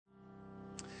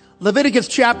Leviticus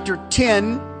chapter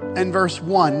 10 and verse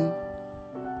 1.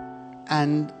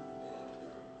 And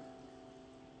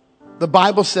the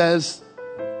Bible says,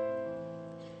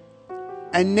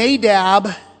 and Nadab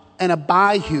and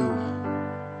Abihu,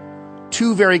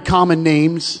 two very common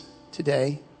names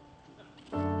today.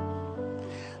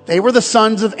 They were the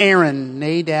sons of Aaron,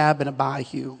 Nadab and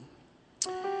Abihu.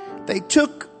 They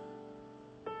took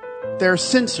their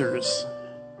censers.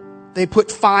 They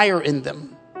put fire in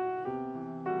them.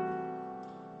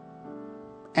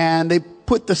 And they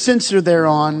put the censer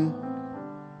thereon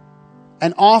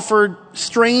and offered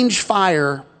strange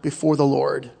fire before the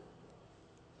Lord.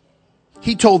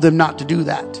 He told them not to do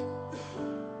that.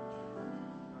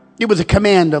 It was a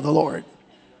command of the Lord.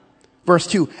 Verse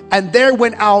 2, and there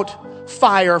went out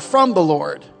fire from the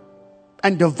Lord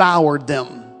and devoured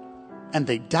them, and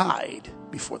they died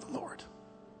before the Lord.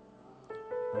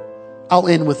 I'll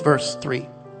end with verse 3.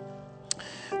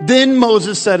 Then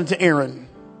Moses said unto Aaron,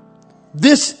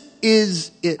 this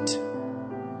is it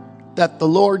that the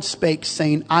Lord spake,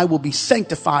 saying, I will be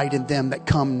sanctified in them that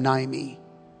come nigh me.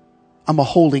 I'm a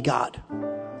holy God.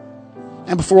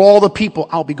 And before all the people,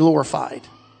 I'll be glorified.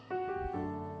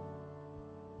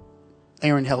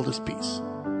 Aaron held his peace.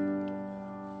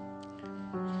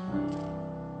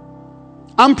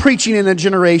 I'm preaching in a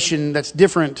generation that's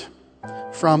different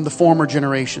from the former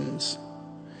generations.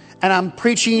 And I'm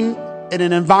preaching in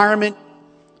an environment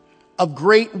of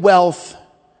great wealth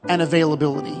and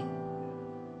availability.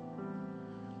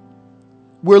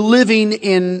 We're living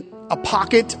in a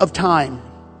pocket of time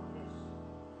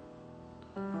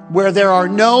where there are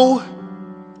no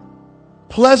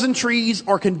pleasantries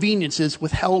or conveniences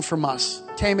withheld from us.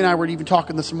 Tammy and I were even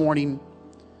talking this morning.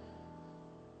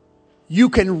 You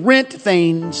can rent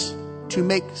things to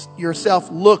make yourself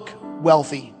look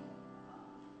wealthy.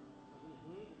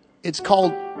 It's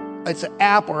an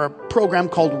app or a program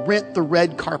called Rent the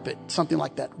Red Carpet. Something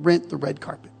like that. Rent the Red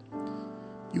Carpet.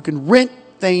 You can rent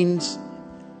things,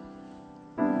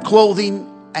 clothing,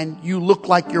 and you look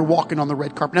like you're walking on the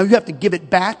red carpet. Now you have to give it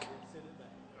back.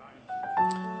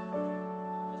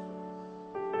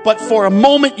 But for a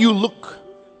moment you look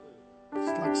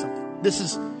like something. This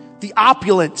is the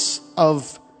opulence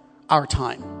of our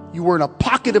time. You were in a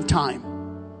pocket of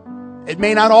time. It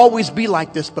may not always be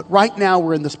like this, but right now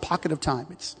we're in this pocket of time.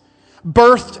 It's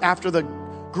birthed after the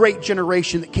great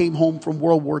generation that came home from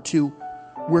World War II.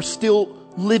 We're still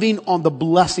living on the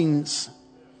blessings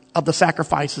of the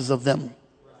sacrifices of them.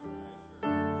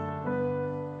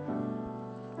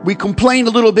 We complain a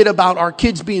little bit about our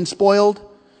kids being spoiled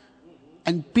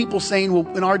and people saying, well,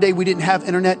 in our day we didn't have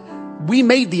internet. We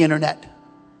made the internet.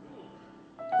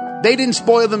 They didn't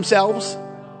spoil themselves.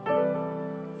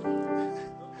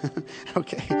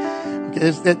 Okay.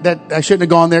 That I shouldn't have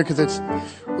gone there because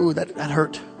that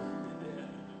hurt.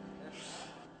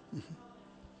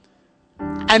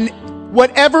 And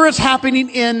whatever is happening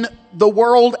in the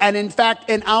world and in fact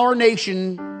in our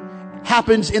nation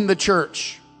happens in the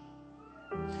church.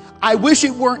 I wish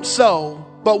it weren't so,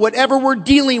 but whatever we're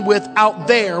dealing with out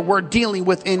there, we're dealing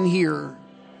with in here.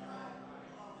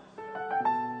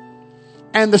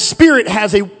 And the Spirit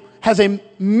has a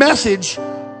message,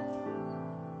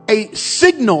 a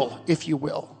signal, if you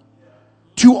will,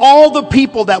 to all the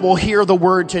people that will hear the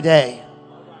word today.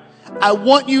 I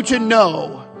want you to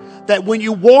know that when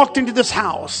you walked into this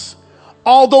house,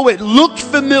 although it looked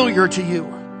familiar to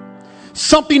you,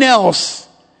 something else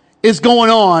is going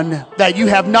on that you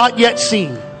have not yet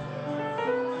seen.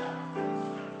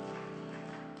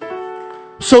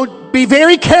 So be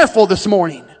very careful this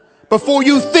morning before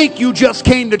you think you just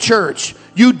came to church.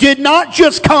 You did not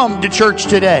just come to church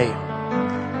today.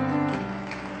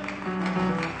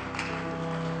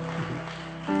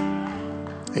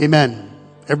 Amen.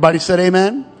 Everybody said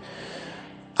amen?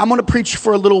 I'm going to preach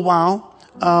for a little while.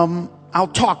 I'll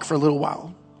talk for a little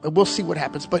while. We'll see what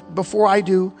happens. But before I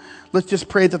do, let's just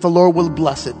pray that the Lord will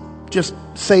bless it. Just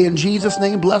say in Jesus'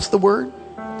 name, bless the word.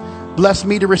 Bless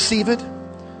me to receive it.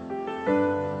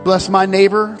 Bless my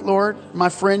neighbor, Lord, my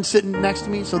friend sitting next to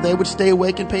me so they would stay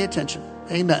awake and pay attention.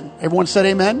 Amen. Everyone said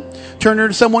amen. Turn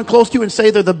to someone close to you and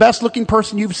say they're the best looking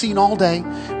person you've seen all day,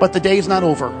 but the day's not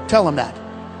over. Tell them that.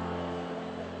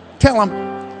 Tell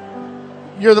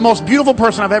them you're the most beautiful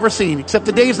person I've ever seen, except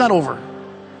the day's not over.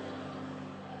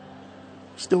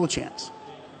 Still a chance.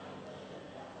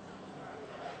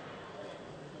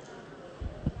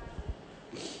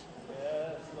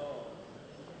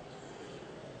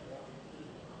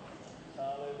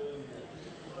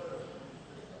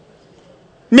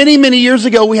 Many, many years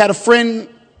ago, we had a friend,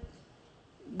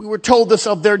 we were told this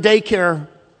of their daycare,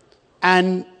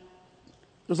 and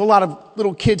there's a lot of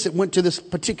little kids that went to this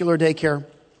particular daycare.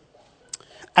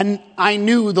 And I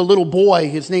knew the little boy,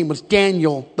 his name was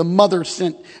Daniel. The mother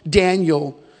sent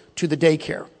Daniel to the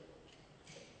daycare.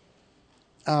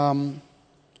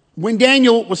 When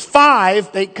Daniel was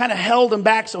 5, they kind of held him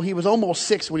back, so he was almost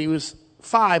 6 when he was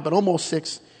 5, but almost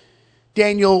 6.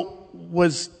 Daniel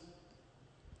was,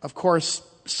 of course,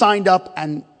 signed up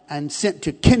and sent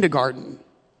to kindergarten.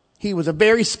 He was a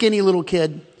very skinny little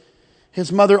kid.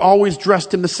 His mother always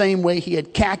dressed him the same way. He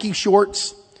had khaki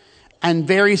shorts and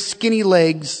very skinny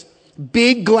legs,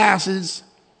 big glasses.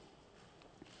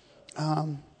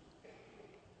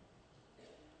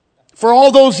 For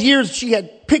all those years, she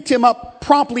had picked him up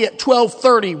promptly at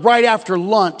 12:30, right after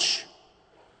lunch.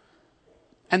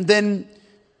 And then,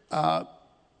 of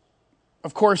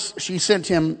course, she sent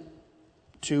him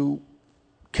to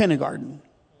kindergarten.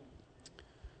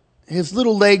 His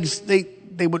little legs, they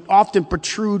would often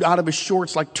protrude out of his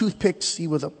shorts like toothpicks. He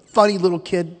was a funny little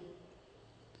kid.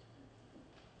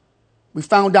 We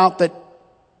found out that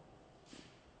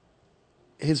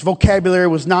his vocabulary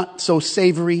was not so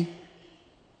savory.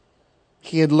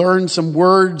 He had learned some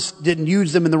words, didn't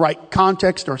use them in the right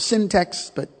context or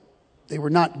syntax, but they were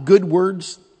not good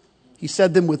words. He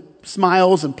said them with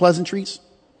smiles and pleasantries.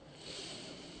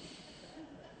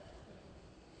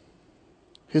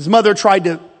 His mother tried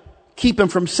to keep him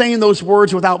from saying those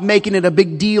words without making it a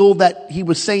big deal that he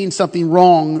was saying something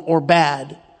wrong or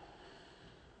bad.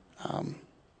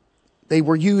 They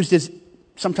were used as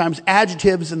sometimes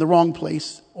adjectives in the wrong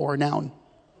place or a noun.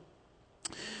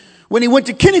 When he went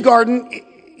to kindergarten,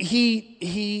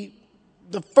 the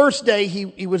first day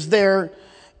he was there,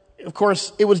 of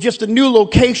course, it was just a new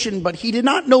location, but he did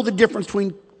not know the difference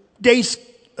between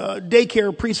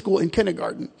daycare, preschool, and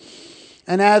kindergarten.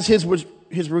 And as his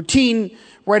routine,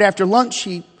 right after lunch,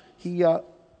 he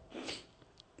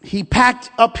packed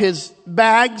up his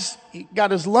bags, he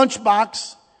got his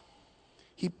lunchbox,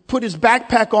 he put his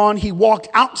backpack on, he walked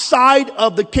outside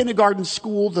of the kindergarten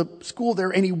school, the school there,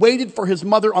 and he waited for his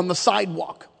mother on the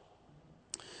sidewalk.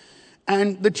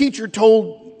 And the teacher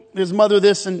told his mother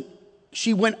this, and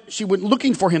she went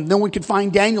looking for him. No one could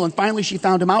find Daniel, and finally she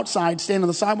found him outside, standing on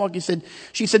the sidewalk.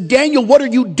 She said, "Daniel, what are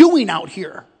you doing out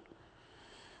here?"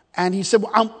 And he said,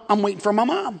 "Well, I'm waiting for my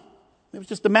mom." It was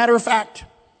just a matter of fact.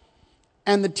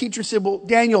 And the teacher said, "Well,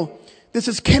 Daniel, this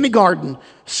is kindergarten.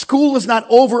 School is not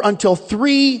over until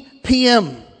 3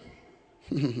 p.m.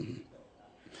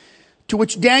 To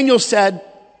which Daniel said,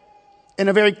 in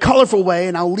a very colorful way,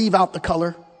 and I'll leave out the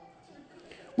color,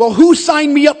 "Well, who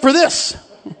signed me up for this?"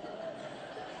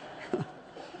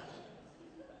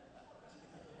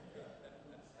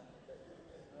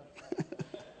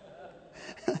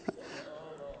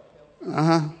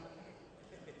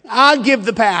 I'll give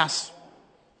the pass.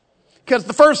 Because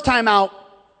the first time out,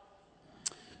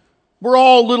 we're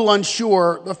all a little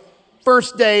unsure. The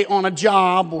first day on a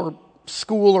job or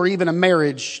school or even a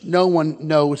marriage, no one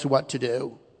knows what to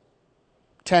do.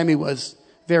 Tammy was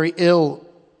very ill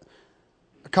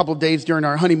a couple of days during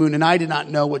our honeymoon, and I did not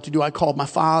know what to do. I called my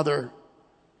father.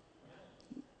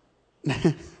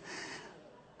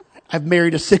 I've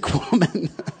married a sick woman.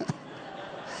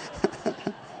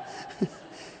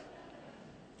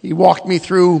 He walked me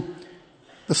through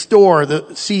the store, the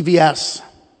CVS.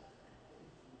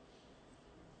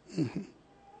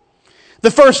 The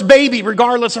first baby,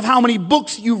 regardless of how many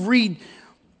books you read,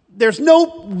 there's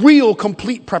no real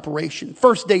complete preparation.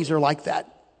 First days are like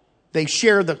that. They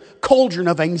share the cauldron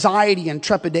of anxiety and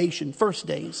trepidation, first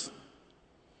days.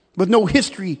 With no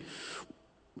history,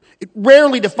 it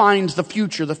rarely defines the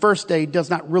future. The first day does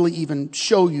not really even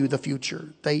show you the future.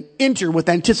 They enter with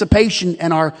anticipation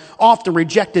and are often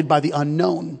rejected by the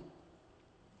unknown.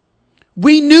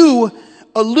 We knew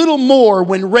a little more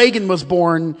when Reagan was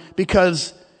born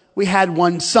because we had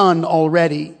one son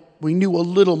already. We knew a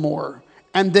little more.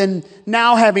 And then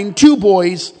now having 2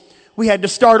 boys, we had to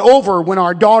start over when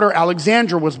our daughter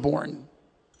Alexandra was born.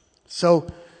 So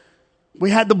we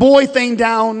had the boy thing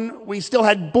down. We still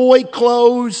had boy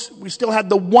clothes. We still had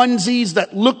the onesies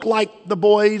that looked like the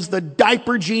boys. The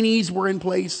diaper genies were in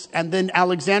place. And then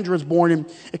Alexandra was born, and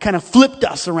it kind of flipped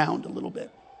us around a little bit.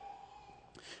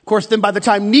 Of course, then by the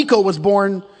time Nico was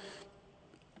born,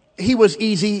 he was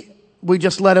easy. We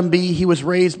just let him be. He was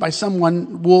raised by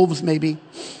someone, wolves maybe.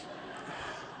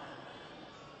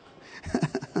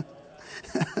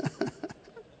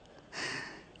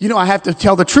 You know, I have to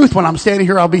tell the truth. When I'm standing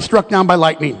here, I'll be struck down by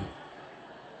lightning.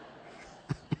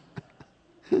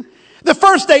 The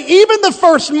first day, even the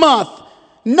first month,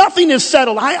 nothing is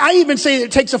settled. I even say that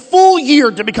it takes a full year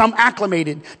to become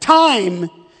acclimated. Time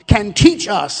can teach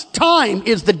us. Time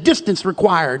is the distance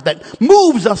required that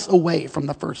moves us away from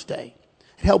the first day.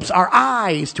 It helps our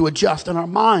eyes to adjust and our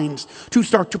minds to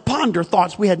start to ponder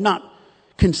thoughts we had not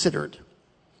considered.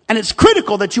 And it's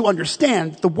critical that you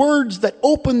understand the words that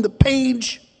open the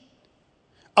page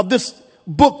of this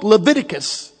book,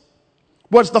 Leviticus,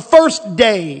 was the first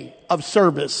day of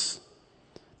service.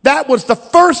 That was the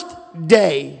first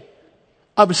day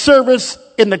of service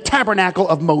in the tabernacle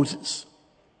of Moses.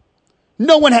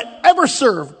 No one had ever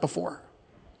served before.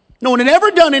 No one had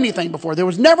ever done anything before. There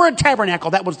was never a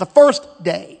tabernacle. That was the first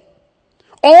day.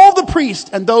 All the priests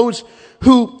and those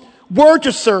who were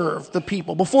to serve the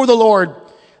people before the Lord,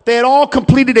 they had all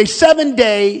completed a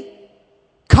 7-day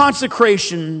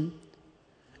consecration,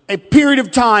 a period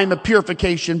of time of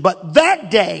purification. But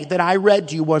that day that I read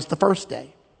to you was the first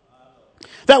day.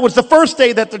 That was the first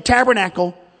day that the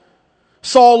tabernacle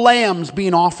saw lambs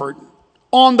being offered.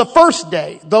 On the first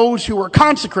day, those who were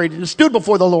consecrated and stood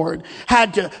before the Lord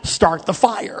had to start the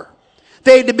fire.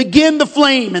 They had to begin the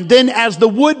flame, and then as the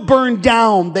wood burned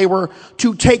down, they were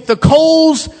to take the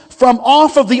coals from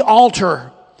off of the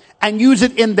altar and use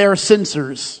it in their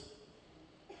censers.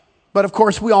 But of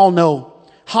course, we all know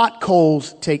hot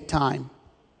coals take time.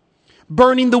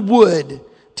 Burning the wood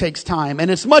takes time, and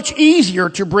it's much easier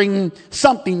to bring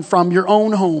something from your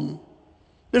own home.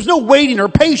 There's no waiting or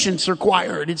patience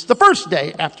required. It's the first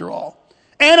day, after all.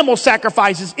 Animal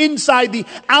sacrifices inside the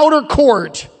outer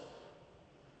court.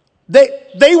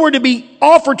 They were to be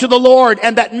offered to the Lord,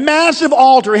 and that massive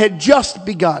altar had just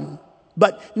begun.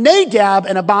 But Nadab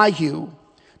and Abihu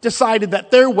decided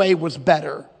that their way was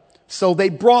better. So they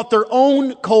brought their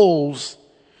own coals.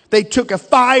 They took a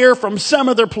fire from some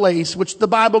other place, which the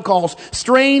Bible calls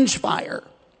strange fire.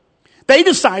 They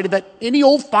decided that any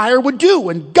old fire would do,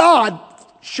 and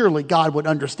surely God would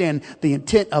understand the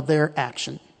intent of their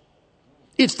action.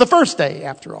 It's the first day,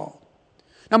 after all.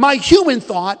 Now, my human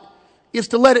thought is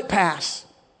to let it pass.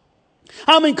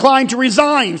 I'm inclined to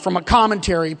resign from a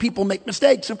commentary. People make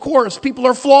mistakes, of course. People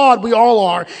are flawed. We all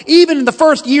are. Even in the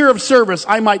first year of service,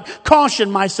 I might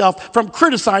caution myself from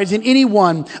criticizing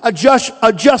anyone.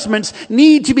 Adjustments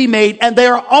need to be made, and they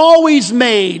are always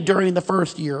made during the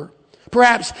first year.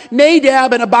 Perhaps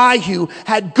Nadab and Abihu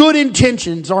had good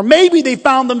intentions, or maybe they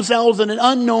found themselves in an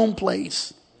unknown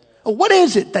place. What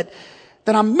is it that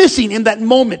I'm missing in that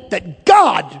moment that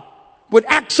God would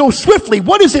act so swiftly?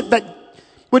 What is it that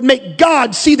would make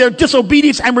God see their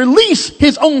disobedience and release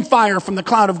his own fire from the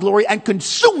cloud of glory and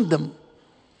consume them?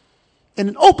 In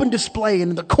an open display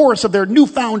and in the course of their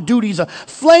newfound duties, a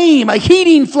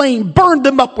heating flame burned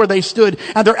them up where they stood,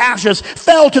 and their ashes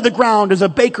fell to the ground as a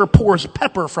baker pours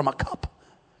pepper from a cup.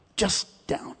 Just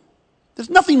down. There's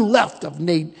nothing left of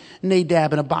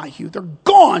Nadab and Abihu. They're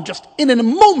gone just in a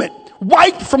moment,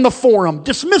 wiped from the forum,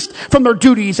 dismissed from their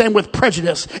duties and with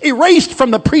prejudice, erased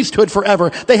from the priesthood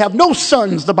forever. They have no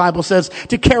sons, the Bible says,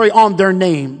 to carry on their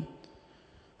name.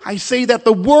 I say that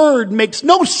the word makes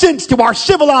no sense to our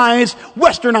civilized,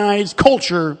 westernized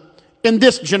culture in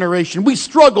this generation. We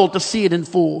struggle to see it in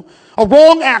full. A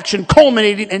wrong action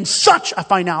culminating in such a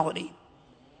finality.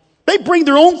 They bring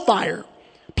their own fire,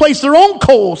 place their own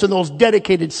coals in those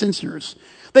dedicated censers.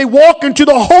 They walk into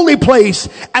the holy place,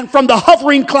 and from the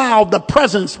hovering cloud, the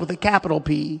presence with a capital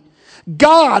P,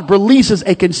 God releases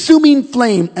a consuming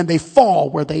flame, and they fall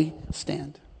where they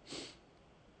stand.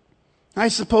 I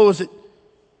suppose that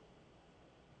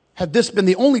had this been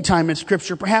the only time in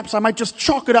Scripture, perhaps I might just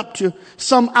chalk it up to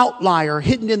some outlier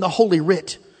hidden in the Holy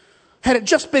Writ. Had it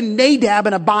just been Nadab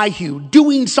and Abihu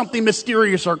doing something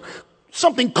mysterious or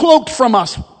something cloaked from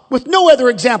us with no other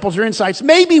examples or insights,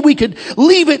 maybe we could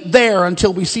leave it there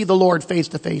until we see the Lord face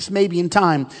to face. Maybe in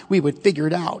time we would figure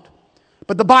it out.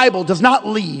 But the Bible does not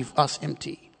leave us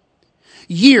empty.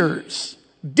 Years,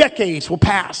 decades will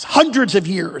pass, hundreds of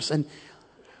years, and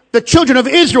the children of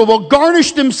Israel will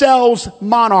garnish themselves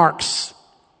monarchs.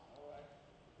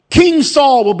 King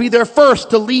Saul will be their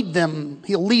first to lead them.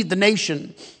 He'll lead the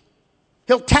nation.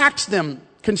 He'll tax them,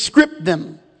 conscript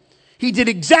them. He did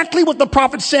exactly what the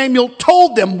prophet Samuel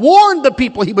told them, warned the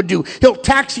people he would do. He'll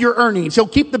tax your earnings. He'll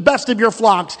keep the best of your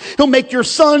flocks. He'll make your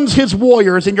sons his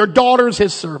warriors and your daughters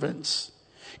his servants.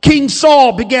 King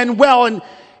Saul began well, and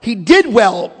he did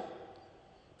well.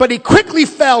 But he quickly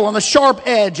fell on the sharp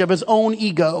edge of his own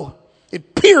ego.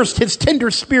 It pierced his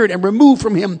tender spirit and removed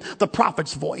from him the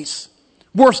prophet's voice.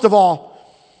 Worst of all,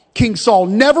 King Saul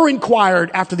never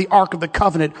inquired after the Ark of the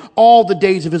Covenant all the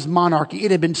days of his monarchy. It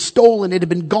had been stolen. It had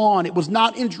been gone. It was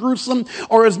not in Jerusalem,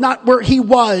 or is not where he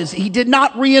was. He did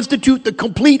not reinstitute the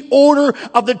complete order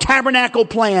of the tabernacle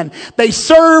plan. They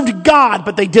served God,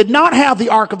 but they did not have the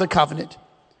Ark of the Covenant.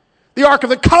 The Ark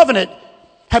of the Covenant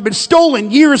had been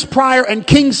stolen years prior, and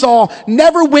King Saul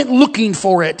never went looking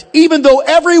for it, even though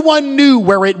everyone knew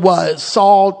where it was.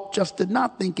 Saul just did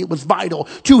not think it was vital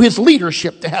to his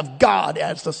leadership to have God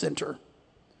as the center.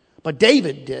 But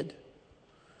David did.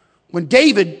 When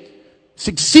David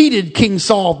succeeded King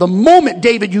Saul, the moment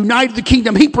David united the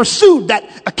kingdom, he pursued that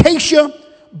acacia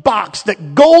box,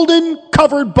 that golden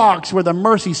covered box where the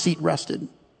mercy seat rested.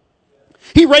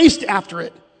 He raced after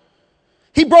it.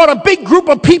 He brought a big group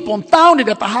of people and found it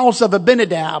at the house of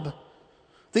Abinadab.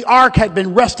 The ark had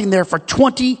been resting there for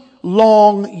 20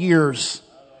 long years.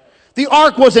 The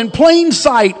ark was in plain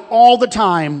sight all the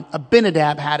time.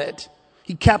 Abinadab had it.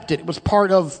 He kept it. It was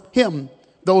part of him,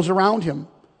 those around him.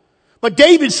 But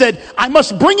David said, I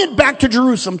must bring it back to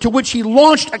Jerusalem, to which he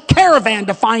launched a caravan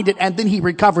to find it, and then he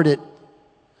recovered it.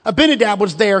 Abinadab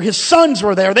was there. His sons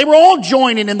were there. They were all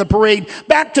joining in the parade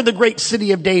back to the great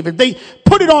city of David. They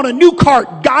put it on a new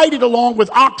cart, guided along with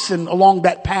oxen along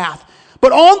that path.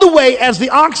 But on the way, as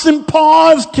the oxen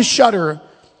paused to shudder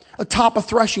atop a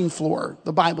threshing floor,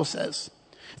 the Bible says,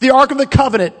 the Ark of the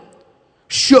Covenant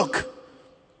shook,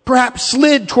 perhaps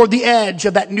slid toward the edge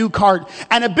of that new cart.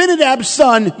 And Abinadab's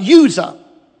son, Uzzah,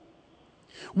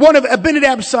 one of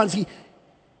Abinadab's sons,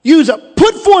 Uzzah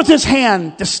put forth his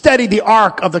hand to steady the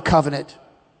Ark of the Covenant.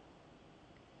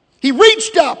 He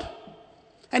reached up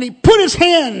and he put his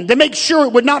hand to make sure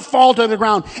it would not fall to the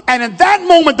ground. And in that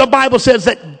moment, the Bible says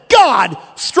that God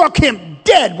struck him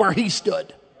dead where he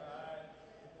stood.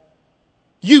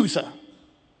 Uzzah,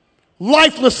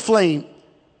 lifeless flame.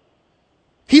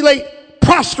 He lay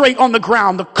prostrate on the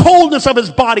ground. The coldness of his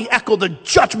body echoed the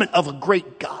judgment of a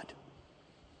great God.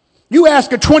 You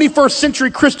ask a 21st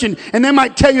century Christian, and they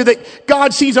might tell you that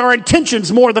God sees our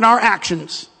intentions more than our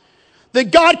actions.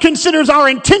 That God considers our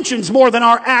intentions more than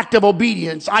our act of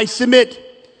obedience. I submit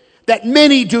that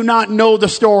many do not know the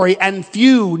story, and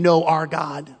few know our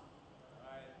God.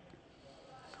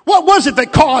 What was it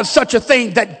that caused such a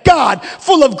thing? That God,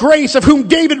 full of grace, of whom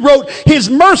David wrote, his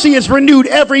mercy is renewed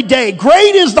every day.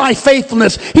 Great is thy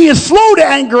faithfulness. He is slow to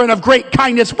anger and of great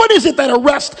kindness. What is it that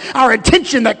arrests our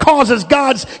attention, that causes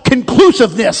God's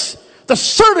conclusiveness? The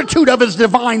certitude of his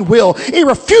divine will,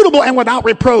 irrefutable and without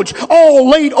reproach, all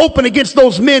laid open against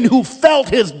those men who felt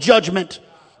his judgment.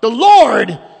 The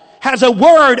Lord has a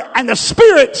word, and the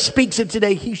Spirit speaks it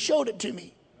today. He showed it to me.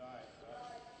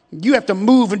 You have to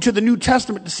move into the New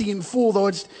Testament to see in full, though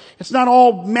it's not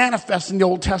all manifest in the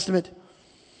Old Testament.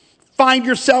 Find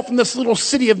yourself in this little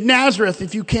city of Nazareth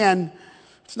if you can.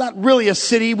 It's not really a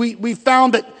city. We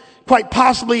found that quite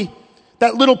possibly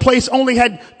that little place only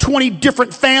had 20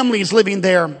 different families living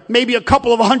there. Maybe a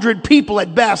couple of 100 people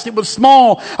at best. It was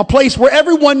small, a place where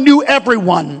everyone knew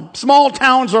everyone. Small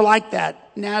towns are like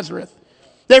that. Nazareth.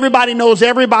 Everybody knows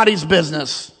everybody's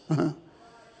business.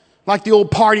 Like the old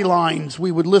party lines,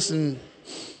 we would listen.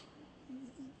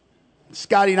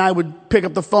 Scotty and I would pick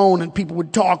up the phone and people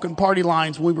would talk in party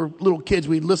lines. When we were little kids,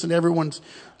 we'd listen to everyone's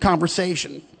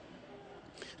conversation.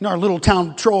 In our little town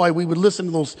of Troy, we would listen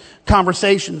to those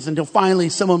conversations until finally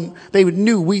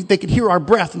they could hear our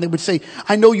breath, and they would say,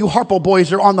 I know you Harpo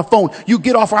boys are on the phone. You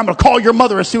get off or I'm going to call your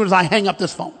mother as soon as I hang up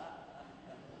this phone.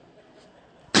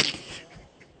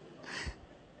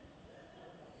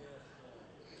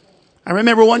 I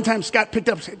remember one time Scott picked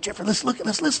up and said, Jeffrey, let's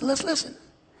listen.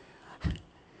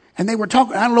 And they were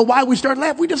talking. I don't know why we started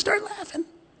laughing. We just started laughing.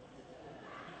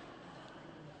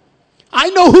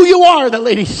 I know who you are, the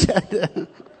lady said.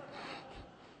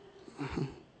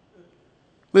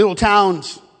 Little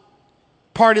towns,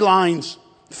 party lines,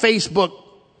 Facebook,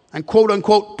 and quote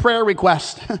unquote prayer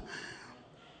requests.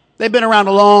 They've been around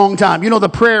a long time. You know, the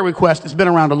prayer request has been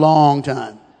around a long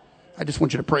time. I just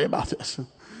want you to pray about this.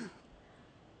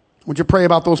 Would you pray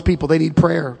about those people? They need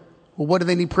prayer. Well, what do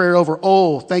they need prayer over?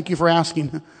 Oh, thank you for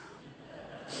asking.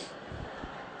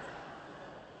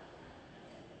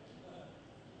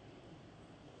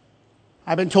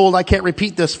 I've been told I can't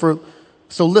repeat this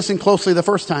so listen closely the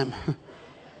first time.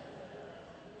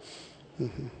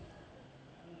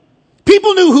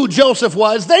 People knew who Joseph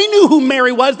was. They knew who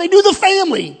Mary was. They knew the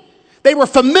family. They were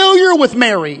familiar with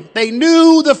Mary. They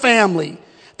knew the family.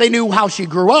 They knew how she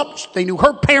grew up. They knew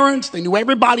her parents. They knew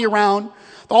everybody around.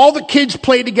 All the kids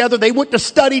played together. They went to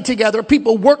study together.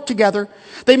 People worked together.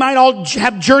 They might all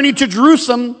have journeyed to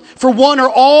Jerusalem for one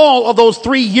or all of those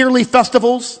 3 yearly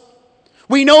festivals.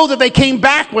 We know that they came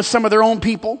back with some of their own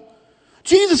people.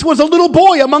 Jesus was a little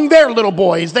boy among their little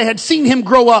boys. They had seen him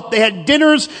grow up. They had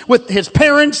dinners with his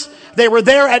parents. They were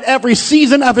there at every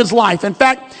season of his life. In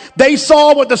fact, they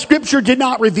saw what the scripture did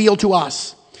not reveal to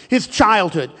us. his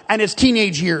childhood, and his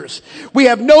teenage years. We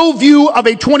have no view of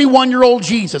a 21-year-old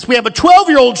Jesus. We have a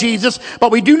 12-year-old Jesus, but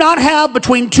we do not have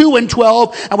between 2 and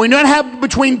 12, and we do not have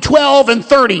between 12 and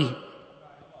 30.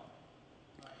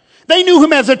 They knew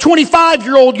him as a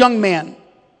 25-year-old young man.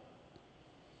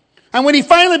 And when he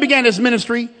finally began his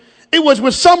ministry, it was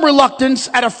with some reluctance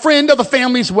at a friend of the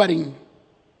family's wedding.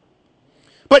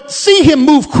 But see him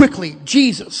move quickly.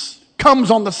 Jesus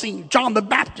comes on the scene. John the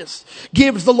Baptist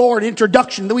gives the Lord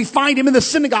introduction. Then we find him in the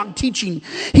synagogue teaching.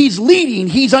 He's leading.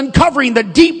 He's uncovering the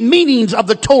deep meanings of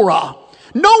the Torah.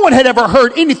 No one had ever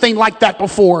heard anything like that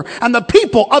before. And the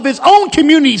people of his own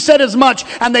community said as much.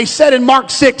 And they said in Mark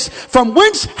 6, from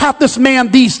whence hath this man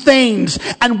these things?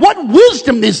 And what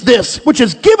wisdom is this which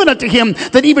is given unto him,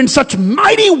 that even such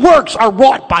mighty works are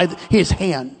wrought by his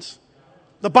hands?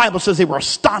 The Bible says they were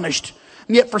astonished.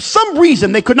 And yet for some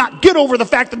reason they could not get over the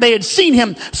fact that they had seen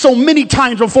him so many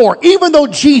times before. Even though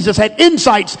Jesus had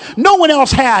insights no one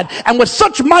else had, and with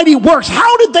such mighty works,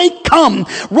 how did they come?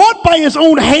 Wrought by his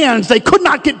own hands, they could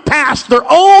not get past their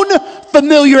own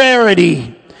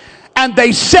familiarity. And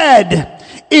they said,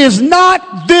 is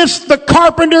not this the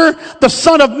carpenter, the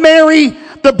son of Mary,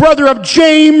 the brother of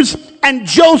James and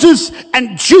Joseph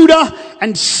and Judah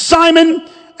and Simon?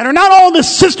 And are not all the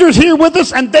sisters here with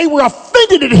us? And they were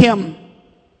offended at him.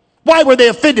 Why were they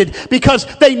offended? Because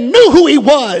they knew who he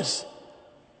was.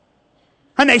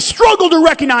 And they struggled to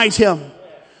recognize him.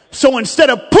 So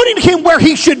instead of putting him where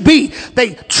he should be,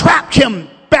 they trapped him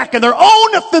back in their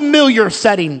own familiar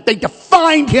setting. They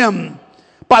defined him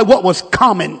by what was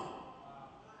common.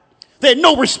 They had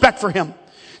no respect for him.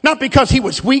 Not because he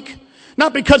was weak.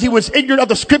 Not because he was ignorant of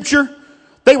the scripture.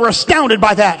 They were astounded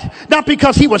by that. Not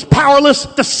because he was powerless.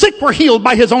 The sick were healed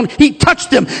by his own. He touched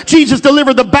them. Jesus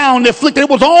delivered the bound, afflicted. It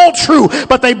was all true.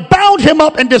 But they bound him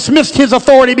up and dismissed his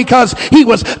authority because he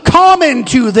was common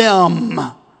to them.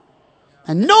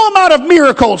 And no amount of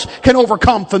miracles can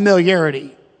overcome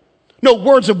familiarity. No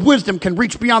words of wisdom can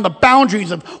reach beyond the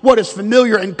boundaries of what is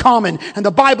familiar and common. And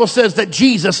the Bible says that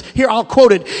Jesus, here I'll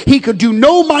quote it, he could do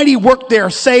no mighty work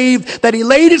there save that he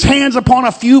laid his hands upon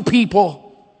a few people.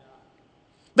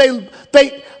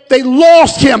 They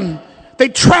lost him. They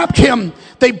trapped him.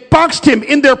 They boxed him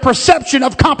in their perception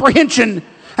of comprehension.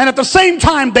 And at the same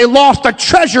time, they lost the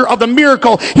treasure of the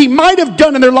miracle he might have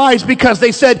done in their lives, because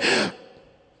they said,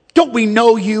 don't we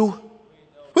know you?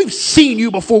 We've seen you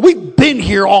before. We've been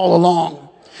here all along.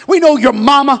 We know your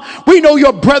mama. We know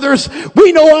your brothers.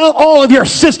 We know all of your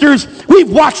sisters. We've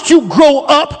watched you grow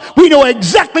up. We know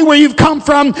exactly where you've come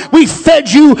from. We fed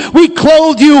you. We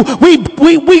clothed you.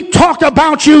 We talked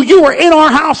about you. You were in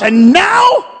our house. And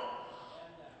now,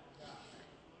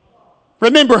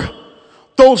 remember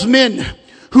those men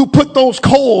who put those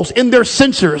coals in their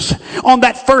censers on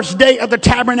that first day of the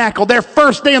tabernacle, their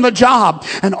first day on the job,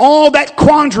 and all that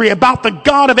quandary about the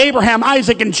God of Abraham,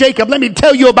 Isaac, and Jacob. Let me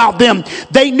tell you about them.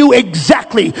 They knew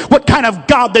exactly what kind of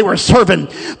God they were serving.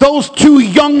 Those two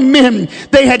young men,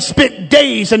 they had spent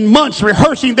days and months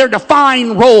rehearsing their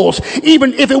defined roles.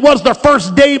 Even if it was their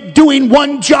first day doing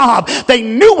one job, they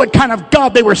knew what kind of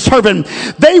God they were serving.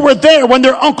 They were there when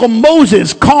their uncle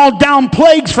Moses called down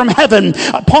plagues from heaven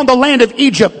upon the land of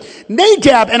Egypt.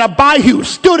 Nadab and Abihu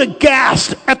stood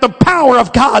aghast at the power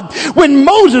of God when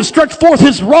Moses stretched forth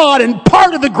his rod and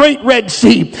parted the great Red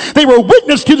Sea. They were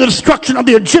witness to the destruction of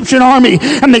the Egyptian army,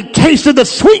 and they tasted the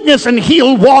sweetness and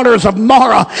healed waters of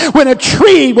Marah when a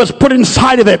tree was put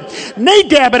inside of it.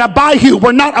 Nadab and Abihu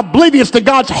were not oblivious to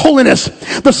God's holiness.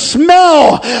 The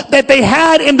smell that they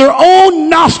had in their own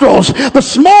nostrils, the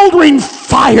smoldering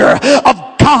fire of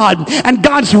God and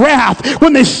God's wrath,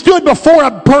 when they stood before a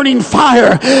burning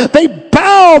fire, they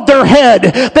bowed their head.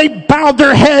 They bowed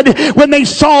their head when they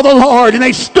saw the Lord, and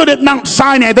they stood at Mount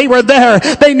Sinai. They were there.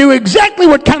 They knew exactly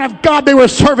what kind of God they were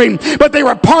serving, but they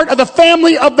were part of the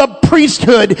family of the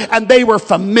priesthood, and they were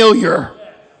familiar.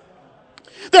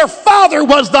 Their father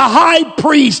was the high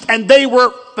priest, and they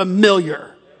were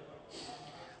familiar.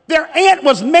 Their aunt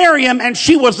was Miriam, and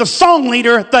she was the song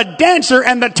leader, the dancer,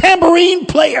 and the tambourine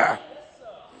player.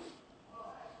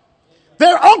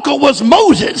 Their uncle was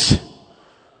Moses,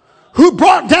 who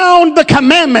brought down the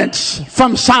commandments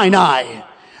from Sinai.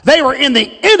 They were in the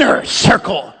inner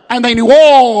circle, and they knew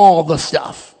all the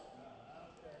stuff.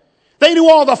 They knew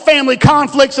all the family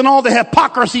conflicts and all the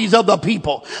hypocrisies of the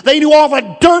people. They knew all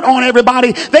the dirt on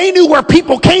everybody. They knew where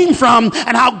people came from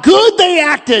and how good they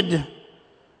acted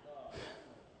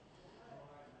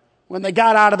when they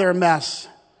got out of their mess.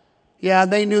 Yeah,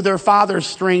 they knew their father's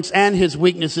strengths and his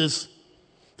weaknesses,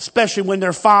 especially when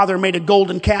their father made a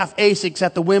golden calf Asics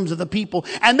at the whims of the people.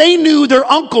 And they knew their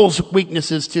uncle's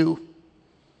weaknesses too.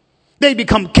 They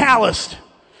become calloused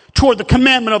toward the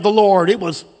commandment of the Lord. It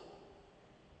was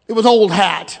old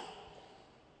hat.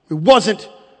 It wasn't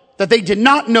that they did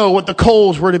not know what the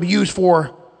coals were to be used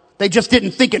for. They just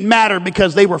didn't think it mattered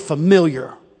because they were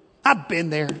familiar. I've been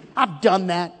there. I've done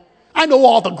that. I know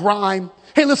all the grime.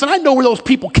 Hey, listen, I know where those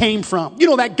people came from. You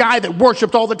know that guy that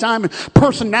worshiped all the time and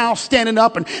person now standing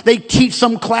up and they teach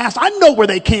some class? I know where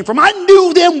they came from. I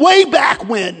knew them way back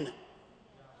when.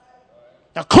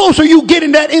 The closer you get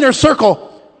in that inner circle,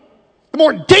 the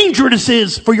more dangerous it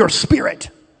is for your spirit.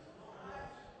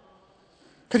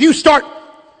 Because you start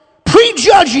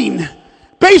prejudging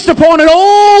based upon an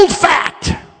old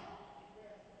fact.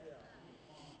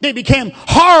 They became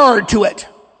hard to it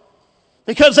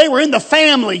because they were in the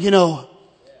family, you know.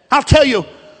 I'll tell you,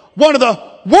 one of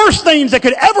the worst things that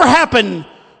could ever happen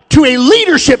to a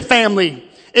leadership family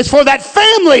is for that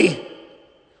family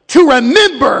to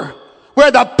remember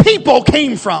where the people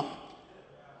came from.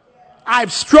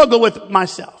 I've struggled with it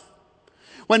myself.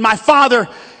 When my father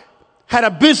had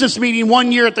a business meeting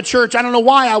one year at the church, I don't know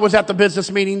why I was at the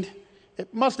business meeting.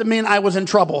 It must have meant I was in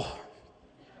trouble.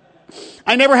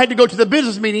 I never had to go to the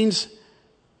business meetings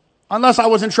unless I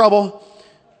was in trouble.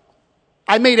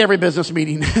 I made every business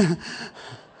meeting.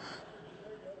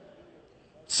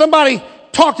 Somebody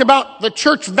talked about the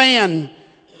church van.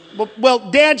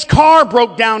 Well, Dad's car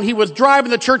broke down. He was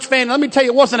driving the church van. Let me tell you,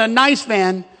 it wasn't a nice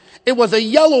van. It was a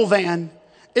yellow van.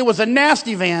 It was a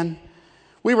nasty van.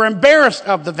 We were embarrassed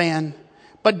of the van,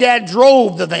 but Dad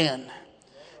drove the van.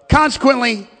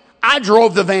 Consequently, I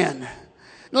drove the van.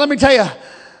 Now, let me tell you,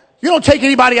 you don't take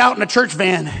anybody out in a church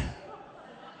van.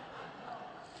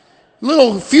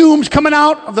 Little fumes coming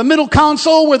out of the middle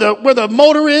console where the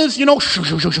motor is, you know.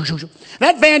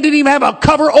 That van didn't even have a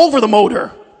cover over the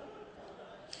motor.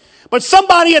 But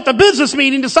somebody at the business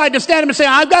meeting decided to stand up and say,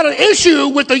 I've got an issue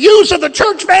with the use of the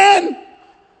church van.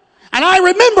 And I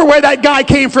remember where that guy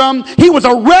came from. He was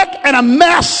a wreck and a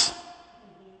mess.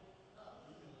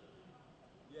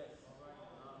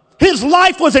 His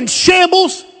life was in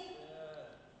shambles.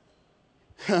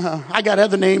 I got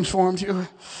other names for him too.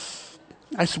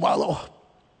 I swallow.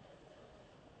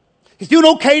 He's doing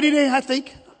okay today, I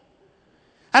think.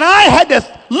 And I had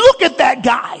to look at that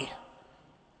guy.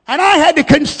 And I had to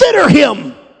consider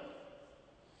him.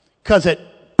 Because it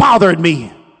bothered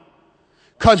me.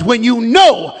 Because when you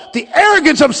know the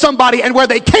arrogance of somebody and where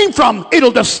they came from,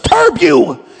 it'll disturb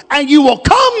you. And you will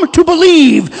come to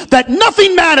believe that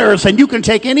nothing matters and you can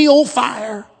take any old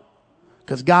fire.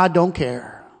 Because God don't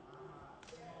care.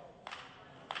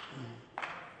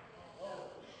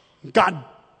 God,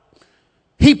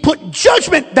 he put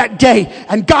judgment that day,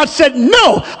 and God said,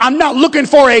 no, I'm not looking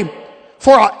for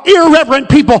irreverent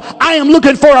people. I am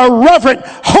looking for a reverent,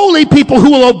 holy people who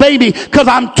will obey me, because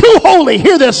I'm too holy.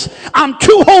 Hear this. I'm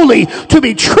too holy to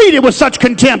be treated with such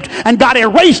contempt. And God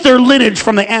erased their lineage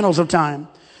from the annals of time.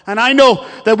 And I know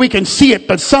that we can see it,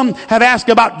 but some have asked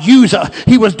about Uzzah.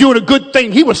 He was doing a good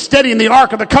thing. He was steadying the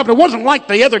Ark of the Covenant. It wasn't like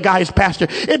the other guys, Pastor.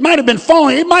 It might have been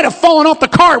falling. It might have fallen off the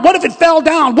cart. What if it fell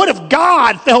down? What if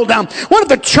God fell down? What if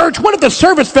the church, what if the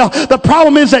service fell? The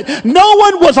problem is that no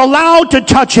one was allowed to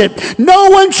touch it. No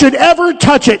one should ever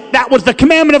touch it. That was the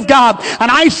commandment of God.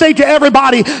 And I say to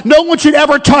everybody, no one should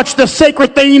ever touch the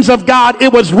sacred things of God.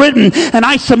 It was written. And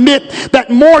I submit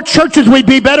that more churches would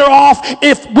be better off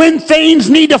if when things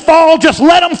need to fall, just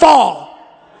let them fall.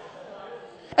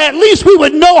 At least we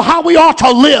would know how we ought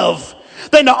to live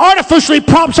than to artificially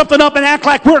prop something up and act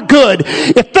like we're good.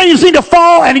 If things need to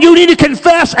fall and you need to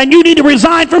confess and you need to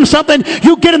resign from something,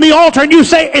 you get in the altar and you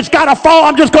say, it's got to fall.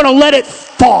 I'm just going to let it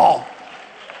fall.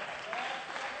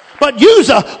 But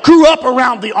Uzzah grew up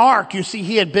around the ark. You see,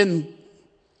 he had been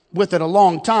with it a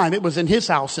long time. It was in his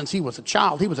house since he was a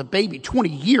child. He was a baby, 20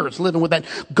 years living with that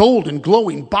golden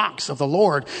glowing box of the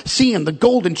Lord, seeing the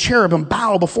golden cherubim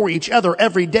bow before each other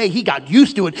every day. He got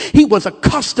used to it. He was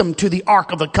accustomed to the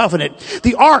Ark of the Covenant,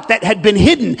 the ark that had been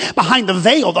hidden behind the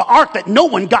veil, the ark that no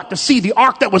one got to see, the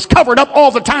ark that was covered up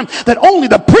all the time, that only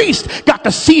the priest got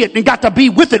to see it and got to be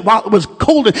with it while it was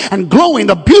cold and glowing,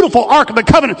 the beautiful Ark of the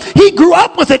Covenant. He grew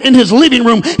up with it in his living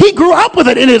room. He grew up with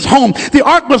it in his home. The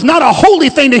ark was not a holy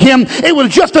thing to him. It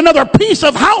was just another piece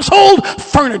of household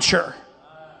furniture.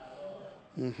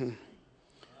 He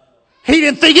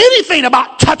didn't think anything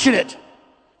about touching it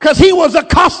because he was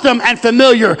accustomed and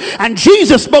familiar. And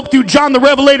Jesus spoke through John the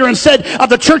Revelator and said of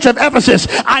the church of Ephesus,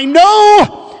 I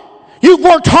know you've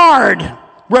worked hard.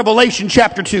 Revelation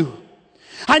chapter 2.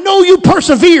 I know you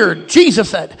persevered,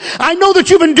 Jesus said. I know that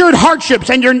you've endured hardships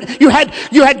and you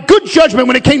had good judgment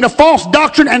when it came to false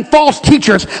doctrine and false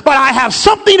teachers. But I have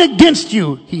something against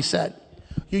you, he said.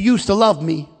 You used to love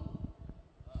me.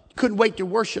 Couldn't wait to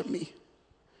worship me.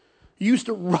 You used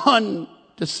to run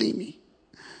to see me.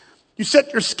 You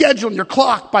set your schedule and your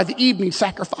clock by the evening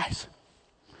sacrifice.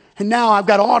 And now I've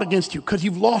got aught against you because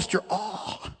you've lost your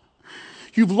awe.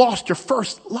 You've lost your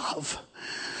first love.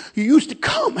 You used to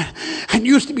come and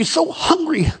you used to be so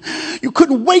hungry. You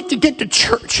couldn't wait to get to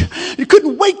church. You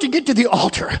couldn't wait to get to the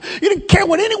altar. You didn't care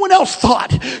what anyone else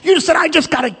thought. You just said, I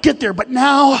just got to get there. But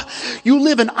now you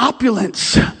live in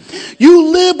opulence.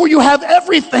 You live where you have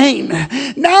everything.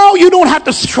 Now you don't have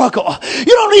to struggle. You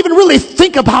don't even really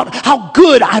think about how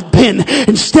good I've been.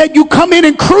 Instead, you come in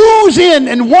and cruise in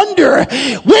and wonder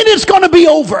when it's going to be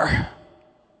over.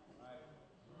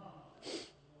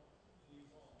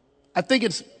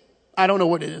 I don't know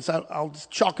what it is. I'll just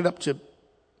chalk it up to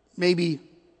maybe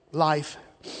life,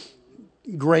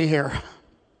 gray hair.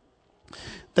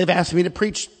 They've asked me to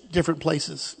preach different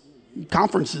places,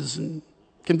 conferences and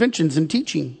conventions and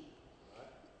teaching.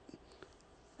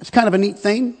 It's kind of a neat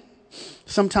thing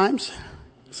sometimes.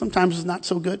 Sometimes it's not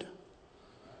so good.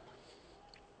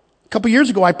 A couple years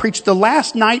ago, I preached the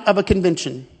last night of a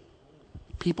convention.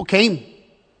 People came.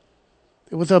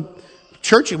 It was a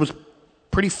church. It was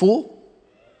pretty full.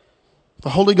 The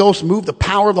Holy Ghost moved. The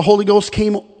power of the Holy Ghost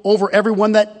came over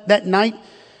everyone that night.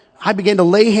 I began to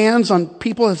lay hands on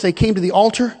people as they came to the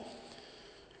altar.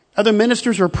 Other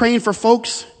ministers were praying for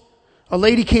folks. A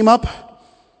lady came up.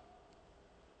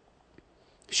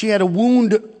 She had a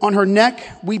wound on her neck.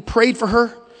 We prayed for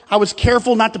her. I was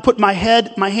careful not to put my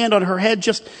hand on her head,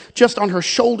 just on her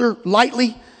shoulder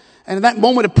lightly. And in that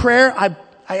moment of prayer, I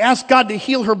asked God to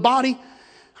heal her body.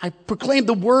 I proclaimed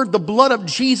the word, the blood of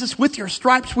Jesus. With your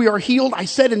stripes we are healed. I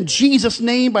said in Jesus'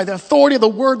 name, by the authority of the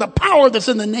word, the power that's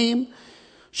in the name.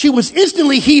 She was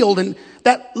instantly healed. And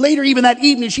that later, even that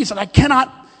evening, she said, I cannot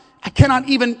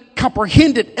even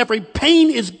comprehend it. Every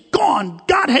pain is gone.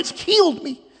 God has healed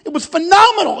me. It was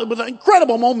phenomenal. It was an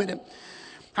incredible moment. And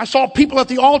I saw people at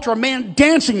the altar, a man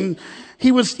dancing.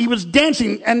 He was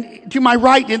dancing, and to my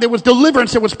right, and there was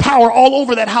deliverance. There was power all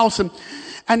over that house.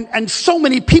 And so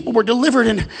many people were delivered,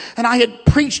 and I had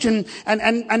preached, and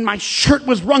my shirt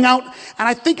was wrung out. And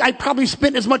I think I probably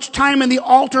spent as much time in the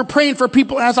altar praying for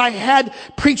people as I had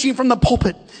preaching from the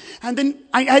pulpit. And then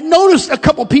I had noticed a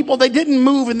couple people, they didn't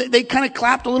move, and they kind of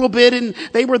clapped a little bit, and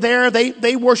they were there.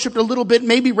 They worshiped a little bit,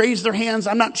 maybe raised their hands.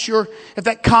 I'm not sure if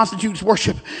that constitutes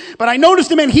worship. But I noticed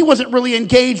him, and he wasn't really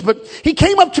engaged, but he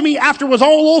came up to me after it was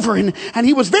all over, and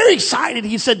he was very excited.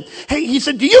 He said,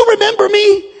 do you remember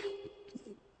me?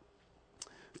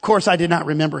 Of course, I did not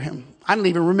remember him. I don't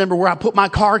even remember where I put my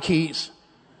car keys.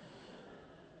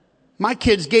 My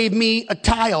kids gave me a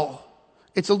tile.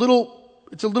 It's a little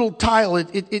tile.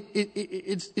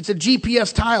 It's a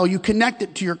GPS tile. You connect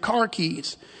it to your car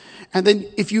keys. And then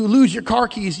if you lose your car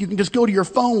keys, you can just go to your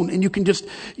phone and you can just,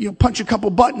 punch a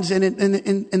couple buttons in it,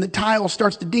 and the tile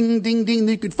starts to ding, ding, ding.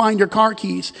 Then you can find your car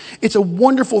keys. It's a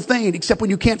wonderful thing, except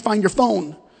when you can't find your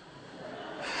phone.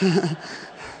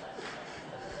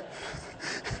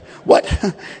 What?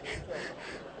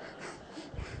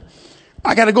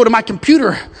 I got to go to my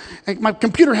computer. My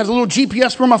computer has a little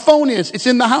GPS where my phone is. It's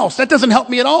in the house. That doesn't help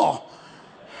me at all.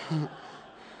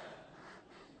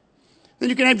 Then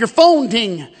you can have your phone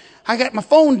ding. I got my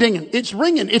phone dinging. It's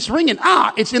ringing. It's ringing.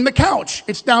 It's in the couch.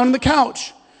 It's down in the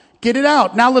couch. Get it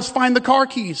out. Now let's find the car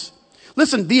keys.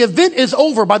 Listen, the event is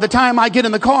over by the time I get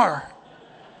in the car.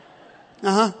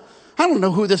 I don't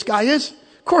know who this guy is.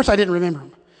 Of course I didn't remember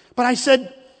him. But I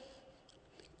said,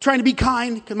 trying to be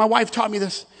kind, because my wife taught me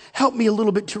this, help me a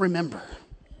little bit to remember.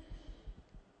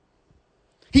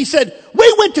 He said,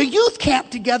 we went to youth camp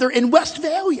together in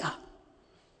Westphalia.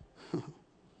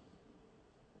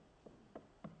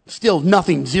 Still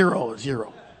nothing,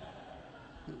 0.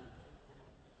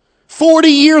 40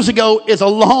 years ago is a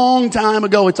long time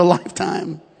ago. It's a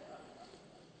lifetime.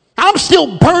 I'm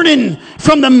still burning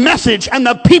from the message and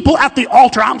the people at the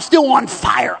altar. I'm still on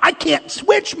fire. I can't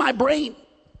switch my brain.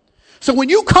 So when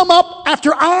you come up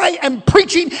after I am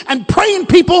preaching and praying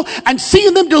people and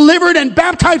seeing them delivered and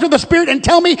baptized with the Spirit and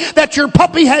tell me that you're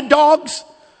puppy head dogs,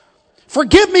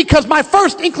 forgive me, because my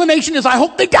first inclination is I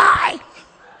hope they die.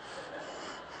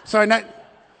 Sorry,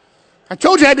 I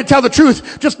told you I had to tell the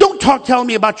truth. Just don't tell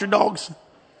me about your dogs.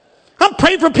 I'm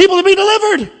praying for people to be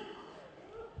delivered.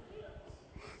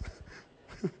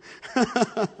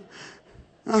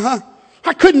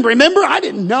 I couldn't remember. I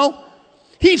didn't know.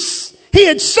 He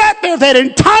had sat there that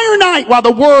entire night while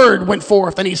the word went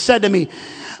forth, and he said to me,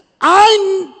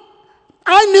 I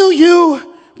knew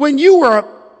you when you were a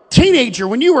teenager,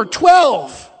 when you were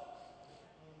 12.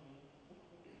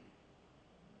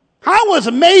 I was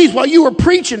amazed while you were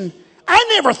preaching. I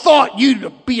never thought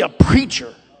you'd be a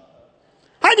preacher.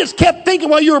 I just kept thinking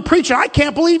while you were preaching, I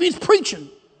can't believe he's preaching.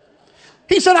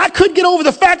 He said, I couldn't get over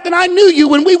the fact that I knew you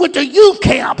when we went to youth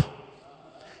camp.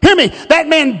 Hear me, that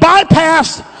man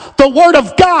bypassed the word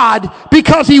of God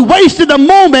because he wasted the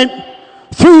moment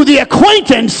through the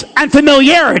acquaintance and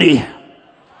familiarity.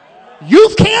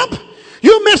 Youth camp?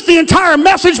 You missed the entire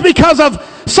message because of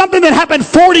something that happened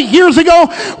 40 years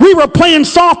ago. We were playing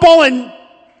softball and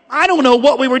I don't know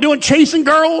what we were doing, chasing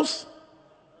girls.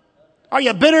 Are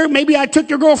you bitter? Maybe I took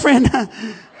your girlfriend.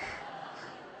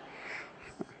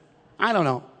 I don't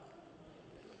know.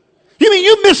 You mean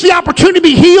you missed the opportunity to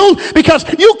be healed because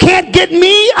you can't get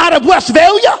me out of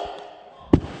Westphalia?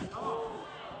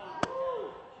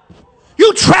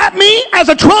 You trapped me as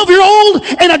a 12-year-old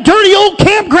in a dirty old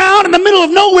campground in the middle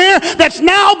of nowhere that's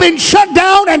now been shut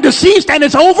down and deceased and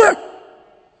it's over?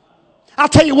 I'll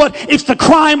tell you what, it's the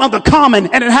crime of the common,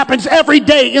 and it happens every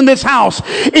day in this house.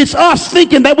 It's us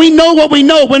thinking that we know what we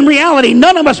know, when in reality,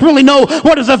 none of us really know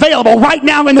what is available right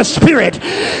now in the Spirit.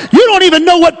 You don't even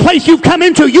know what place you've come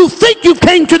into. You think you've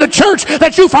came to the church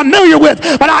that you're familiar with,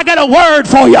 but I got a word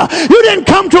for you. You didn't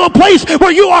come to a place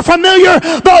where you are familiar.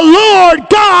 The Lord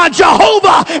God,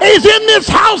 Jehovah, is in this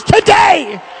house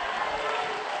today.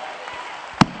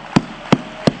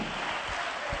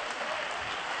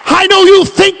 I know you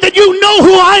think that you know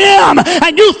who I am,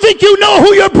 and you think you know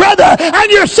who your brother and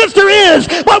your sister is,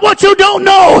 but what you don't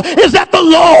know is that the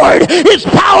Lord is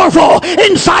powerful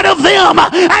inside of them,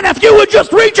 and if you would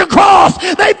just reach across,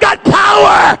 they've got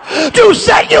power to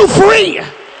set you free.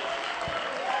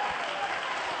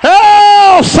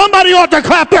 Oh, somebody ought to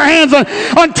clap their hands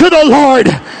unto the Lord.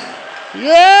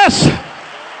 Yes.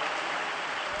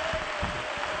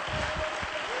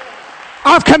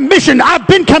 I've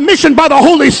been commissioned by the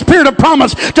Holy Spirit of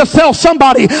promise to tell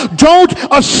somebody, don't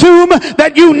assume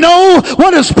that you know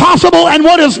what is possible and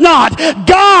what is not.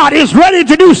 God is ready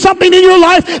to do something in your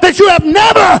life that you have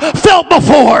never felt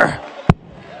before.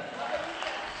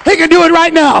 He can do it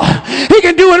right now. He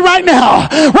can do it right now.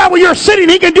 Right where you're sitting,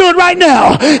 he can do it right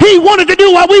now. He wanted to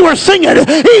do while we were singing.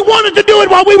 He wanted to do it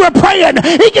while we were praying.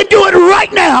 He can do it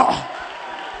right now.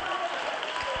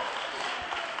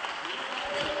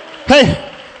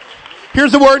 Hey,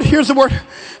 here's the word. Here's the word.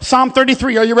 Psalm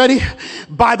 33. Are you ready?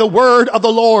 By the word of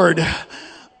the Lord,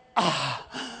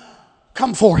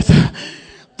 come forth.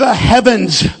 The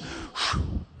heavens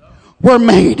were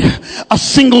made, a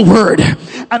single word,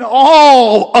 and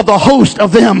all of the host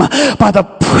of them by the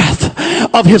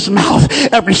breath of his mouth.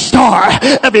 Every star,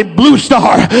 every blue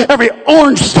star, every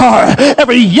orange star,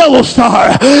 every yellow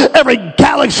star, every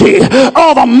galaxy,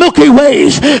 all the Milky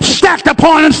Ways stacked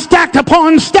upon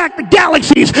stacked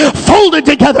galaxies folded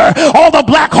together, all the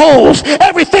black holes,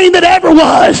 everything that ever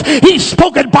was, he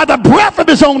spoke it by the breath of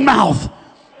his own mouth.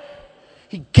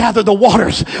 He gathered the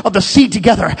waters of the sea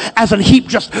together as a heap,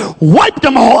 just wiped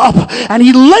them all up, and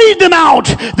he laid them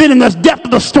out. Then in the depth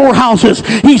of the storehouses,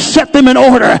 he set them in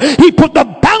order. He put the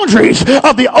boundaries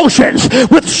of the oceans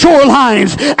with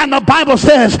shorelines. And the Bible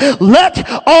says, let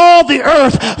all the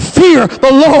earth fear the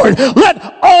Lord.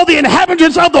 Let all the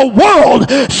inhabitants of the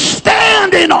world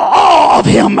stand in awe of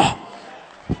him.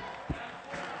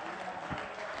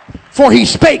 For he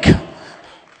spake,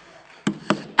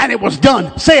 and it was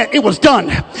done. Say it, it was done.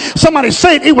 Somebody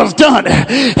say it, it was done.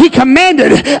 He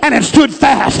commanded and it stood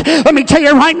fast. Let me tell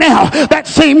you right now, that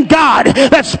same God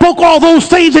that spoke all those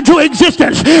things into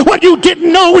existence, what you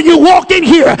didn't know when you walked in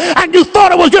here and you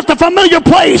thought it was just a familiar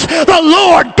place, the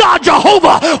Lord God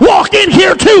Jehovah walked in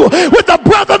here too with the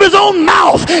breath of his own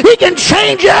mouth. He can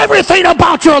change everything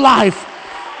about your life.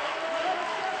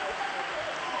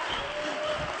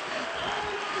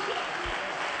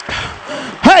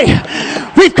 Hey,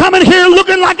 we've come in here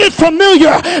looking like it's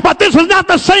familiar, but this is not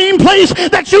the same place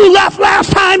that you left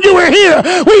last time you were here.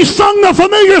 We sung the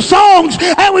familiar songs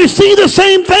and we see the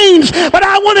same things, but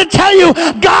I want to tell you,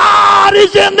 God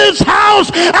is in this house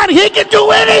and he can do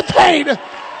anything.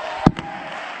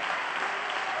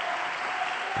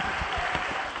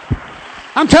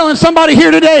 I'm telling somebody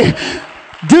here today,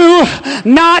 do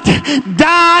not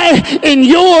die in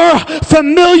your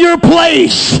familiar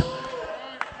place.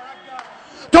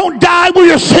 Don't die where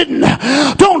you're sitting.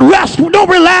 Don't rest. Don't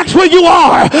relax where you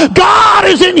are. God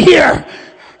is in here.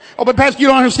 Oh, but Pastor, you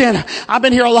don't understand. I've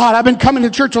been here a lot. I've been coming to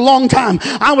church a long time.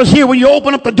 I was here when you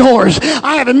opened up the doors.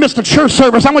 I haven't missed a church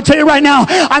service. I'm going to tell you right now,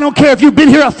 I don't care if you've been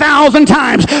here 1,000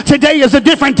 times. Today is a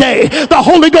different day. The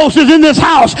Holy Ghost is in this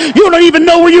house. You don't even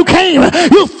know where you came.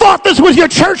 You thought this was your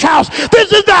church house.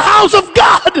 This is the house of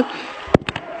God.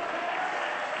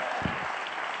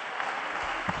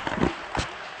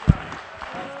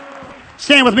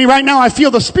 Stand stand with me right now? I feel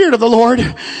the Spirit of the Lord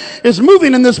is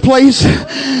moving in this place.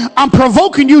 I'm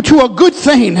provoking you to a good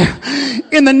thing.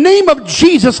 In the name of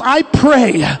Jesus, I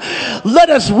pray,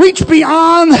 let us reach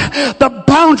beyond the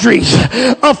boundaries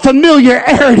of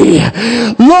familiarity.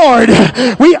 Lord,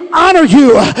 we honor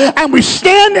you and we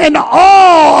stand in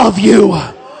awe of you.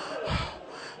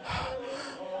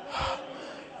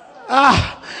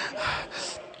 I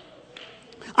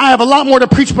have a lot more to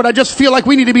preach, but I just feel like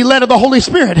we need to be led of the Holy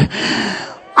Spirit.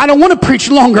 I don't want to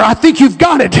preach longer. I think you've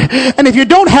got it. And if you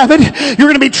don't have it, you're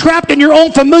going to be trapped in your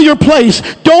own familiar place.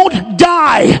 Don't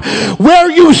die where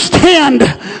you stand.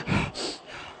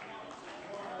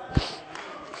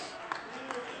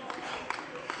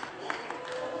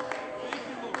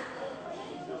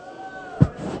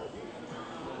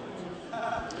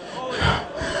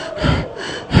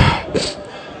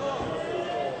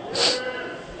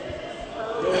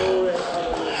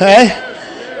 Hey.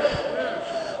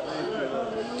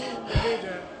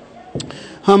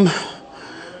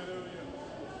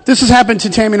 This has happened to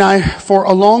Tammy and I for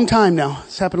a long time now.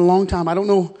 It's happened a long time. I don't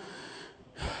know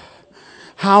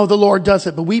how the Lord does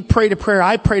it, but we prayed a prayer.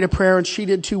 I prayed a prayer and she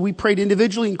did too. We prayed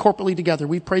individually and corporately together.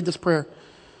 We prayed this prayer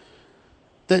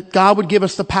that God would give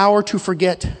us the power to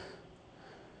forget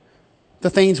the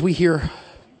things we hear.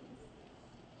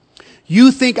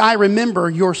 You think I remember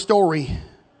your story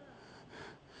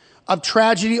of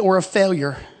tragedy or of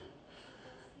failure.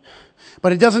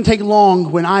 But it doesn't take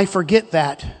long when I forget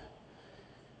that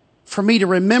for me to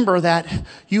remember that.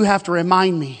 You have to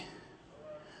remind me.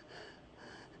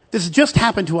 This just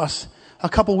happened to us a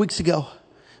couple weeks ago.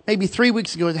 Maybe 3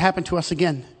 weeks ago it happened to us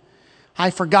again. I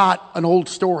forgot an old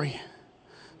story.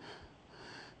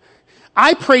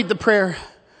 I prayed the prayer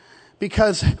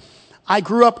because I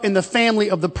grew up in the family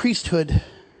of the priesthood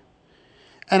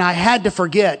and I had to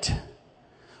forget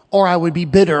or I would be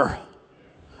bitter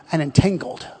and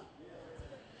entangled.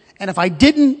 And if I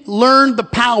didn't learn the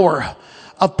power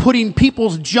of putting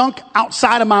people's junk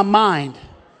outside of my mind,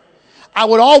 I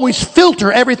would always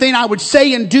filter everything I would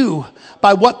say and do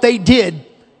by what they did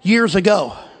years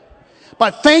ago.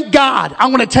 But thank God,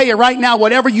 I'm going to tell you right now,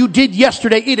 whatever you did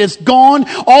yesterday, it is gone.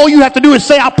 All you have to do is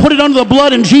say, I'll put it under the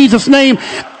blood in Jesus' name,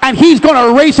 and he's going to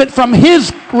erase it from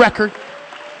his record.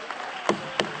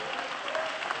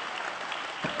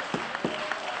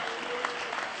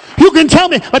 You can tell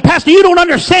me, but Pastor, you don't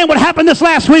understand what happened this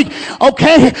last week.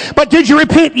 Okay, but did you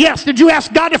repent? Yes. Did you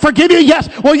ask God to forgive you? Yes.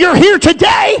 Well, you're here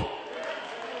today.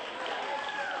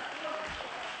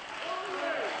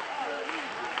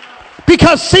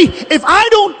 Because see, if I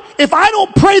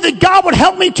don't pray that God would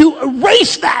help me to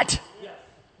erase that,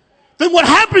 then what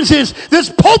happens is this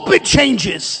pulpit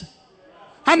changes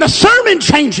and the sermon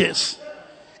changes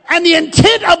and the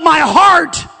intent of my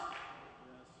heart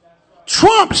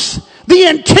trumps the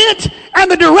intent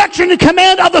and the direction and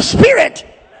command of the Spirit.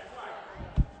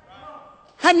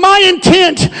 And my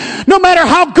intent, no matter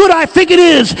how good I think it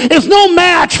is no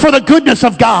match for the goodness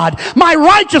of God. My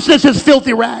righteousness is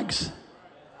filthy rags.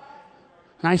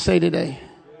 And I say today,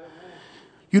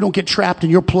 you don't get trapped in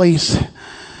your place.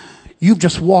 You've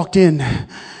just walked in,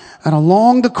 and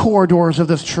along the corridors of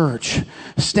this church,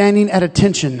 standing at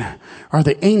attention, are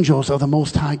the angels of the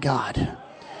Most High God.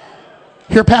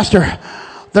 Here, Pastor,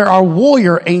 there are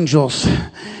warrior angels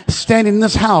standing in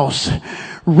this house,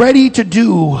 ready to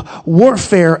do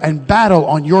warfare and battle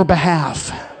on your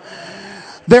behalf.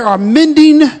 There are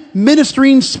mending,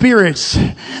 ministering spirits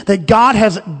that God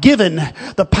has given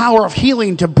the power of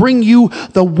healing to bring you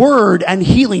the word and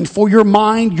healing for your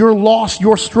mind, your loss,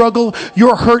 your struggle,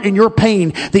 your hurt, and your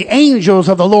pain. The angels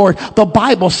of the Lord, the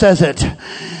Bible says it.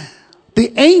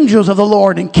 The angels of the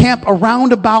Lord encamp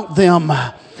around about them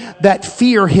that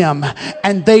fear him,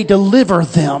 and they deliver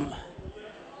them.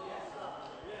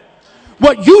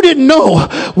 What you didn't know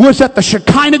was that the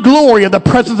Shekinah glory of the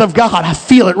presence of God, I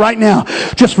feel it right now,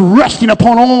 just resting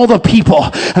upon all the people.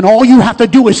 And all you have to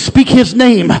do is speak his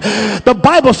name. The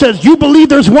Bible says, you believe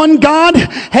there's one God?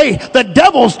 Hey, the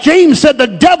devils, James said the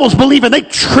devils believe and they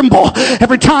tremble.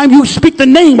 Every time you speak the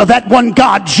name of that one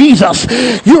God, Jesus,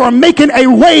 you are making a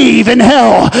wave in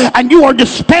hell. And you are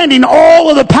disbanding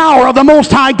all of the power of the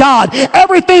Most High God.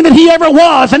 Everything that he ever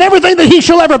was and everything that he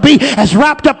shall ever be is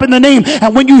wrapped up in the name.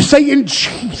 And when you say in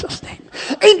Jesus' name,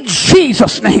 in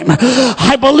Jesus' name,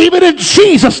 I believe it in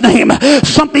Jesus' name,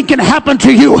 something can happen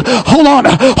to you. Hold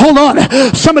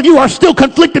on. Some of you are still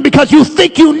conflicted because you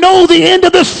think you know the end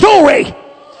of the story.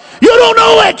 You don't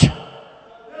know it.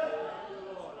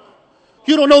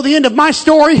 You don't know the end of my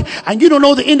story, and you don't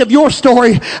know the end of your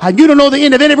story, and you don't know the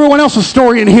end of everyone else's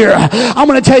story in here. I'm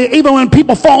going to tell you, even when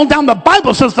people fall down, the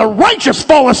Bible says the righteous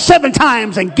falleth 7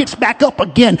 times and gets back up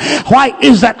again. Why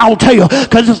is that? I'll tell you.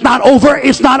 Because it's not over.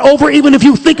 It's not over. Even if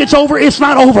you think it's over, it's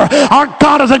not over. Our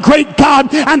God is a great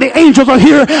God, and the angels are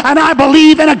here, and I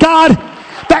believe in a God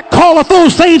that calleth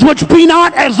those things which be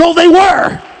not as though they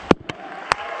were.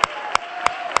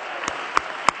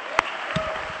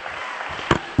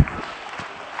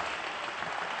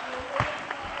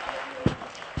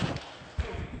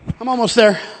 I'm almost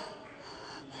there.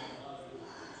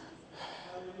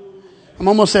 I'm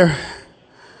almost there.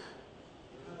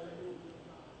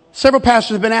 Several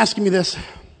pastors have been asking me this.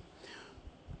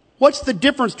 What's the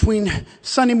difference between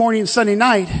Sunday morning and Sunday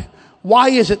night? Why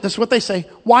is it, this is what they say,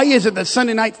 why is it that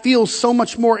Sunday night feels so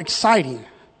much more exciting?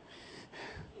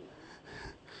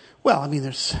 Well, I mean,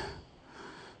 there's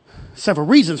several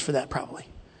reasons for that probably.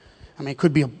 I mean, it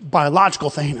could be a biological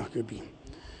thing. It could be,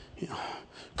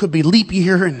 could be leap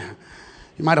year and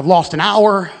you might have lost an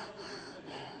hour.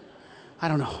 I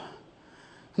don't know.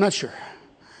 I'm not sure.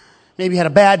 Maybe you had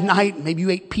a bad night. Maybe you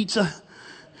ate pizza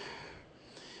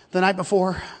the night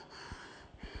before.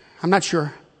 I'm not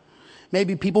sure.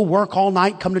 Maybe people work all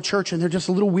night, come to church, and they're just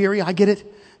a little weary. I get it.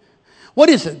 What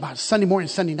is it about Sunday morning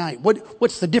and Sunday night?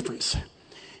 What's the difference?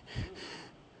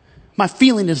 My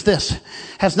feeling is this.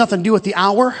 Has nothing to do with the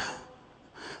hour,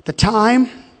 the time.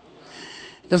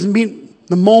 It doesn't mean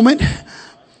the moment.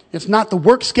 It's not the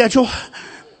work schedule.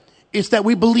 It's that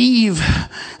we believe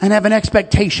and have an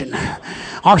expectation.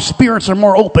 Our spirits are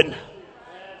more open.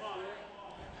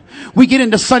 We get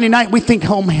into Sunday night, we think,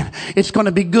 oh man, it's going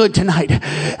to be good tonight.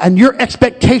 And your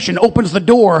expectation opens the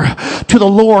door to the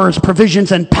Lord's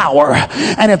provisions and power.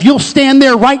 And if you'll stand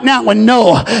there right now and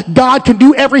know God can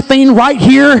do everything right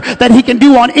here that he can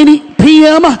do on any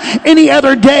PM, any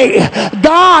other day,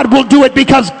 God will do it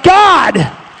because God,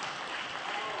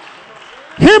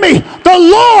 hear me, the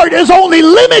Lord is only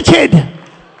limited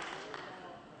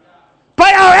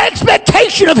by our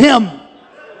expectation of him.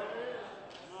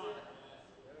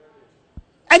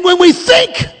 And when we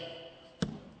think,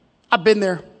 I've been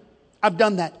there, I've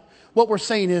done that. What we're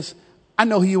saying is, I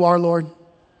know who you are, Lord.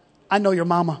 I know your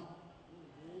mama.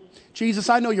 Jesus,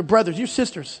 I know your brothers, your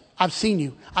sisters. I've seen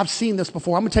you. I've seen this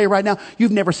before. I'm going to tell you right now,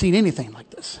 you've never seen anything like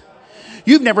this.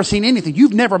 You've never seen anything.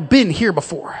 You've never been here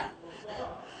before.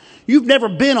 You've never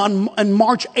been on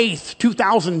March 8th,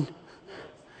 2000.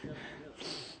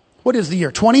 What is the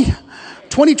year?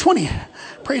 2020.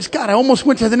 Praise God. I almost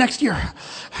went to the next year.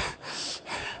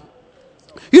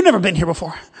 You've never been here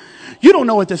before. You don't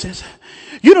know what this is.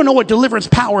 You don't know what deliverance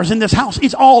power is in this house.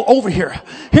 It's all over here.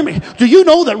 Hear me. Do you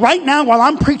know that right now while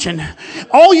I'm preaching,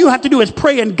 all you have to do is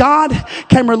pray and God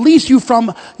can release you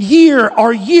from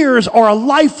years or a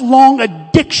lifelong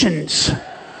addictions.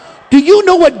 Do you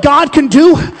know what God can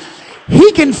do?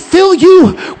 He can fill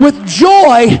you with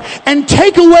joy and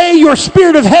take away your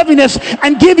spirit of heaviness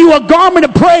and give you a garment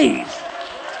of praise.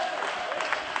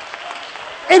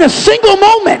 In a single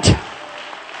moment.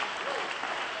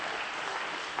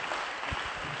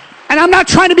 And I'm not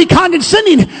trying to be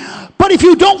condescending, but if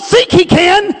you don't think he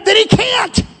can, then he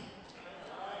can't.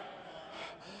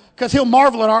 Because he'll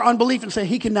marvel at our unbelief and say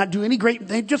he cannot do any great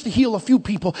thing just to heal a few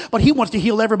people, but he wants to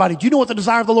heal everybody. Do you know what the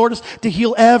desire of the Lord is? To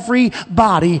heal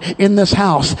everybody in this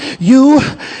house. You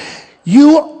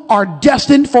are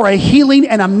destined for a healing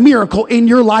and a miracle in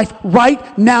your life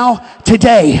right now,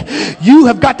 today. You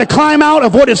have got to climb out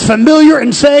of what is familiar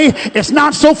and say, it's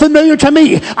not so familiar to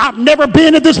me. I've never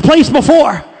been at this place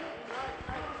before.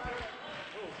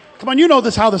 Come on, you know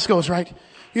how this goes, right?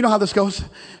 You know how this goes.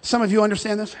 Some of you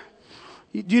understand this.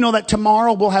 Do you know that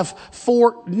tomorrow we'll have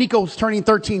Nico's turning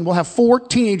 13. We'll have 4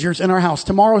 teenagers in our house.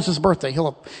 Tomorrow is his birthday.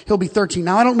 He'll be 13.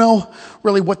 Now, I don't know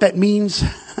really what that means.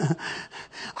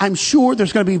 I'm sure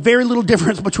there's going to be very little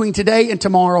difference between today and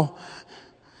tomorrow.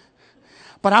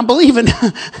 But I'm believing.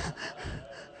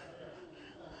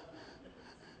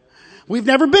 We've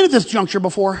never been at this juncture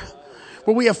before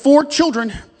where we have 4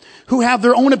 children who have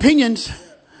their own opinions.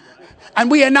 And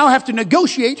we now have to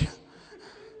negotiate.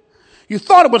 You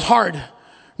thought it was hard.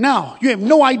 Now, you have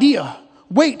no idea.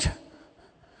 Wait.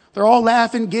 They're all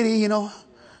laughing, giddy, you know.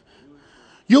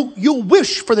 You'll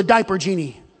wish for the diaper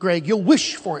genie, Greg. You'll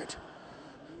wish for it.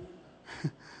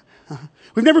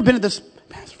 We've never been at this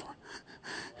before.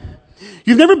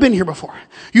 You've never been here before.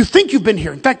 You think you've been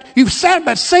here. In fact, you've sat in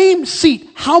that same seat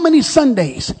how many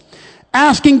Sundays?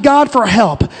 asking God for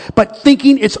help, but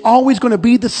thinking it's always going to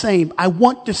be the same. I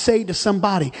want to say to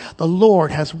somebody, the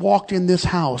Lord has walked in this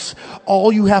house. All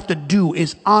you have to do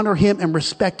is honor him and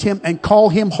respect him and call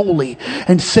him holy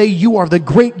and say, you are the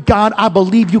great God. I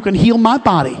believe you can heal my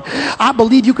body. I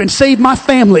believe you can save my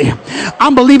family.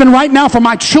 I'm believing right now for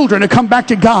my children to come back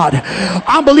to God.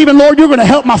 I'm believing, Lord, you're going to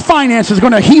help my finances,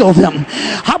 going to heal them.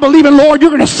 I believe in, Lord,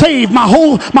 you're going to save my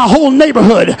whole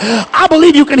neighborhood. I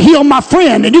believe you can heal my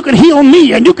friend, and you can heal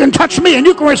me, and you can touch me, and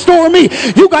you can restore me.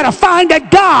 You got to find that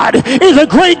God is a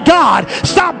great God.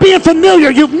 Stop being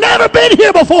familiar. You've never been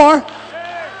here before.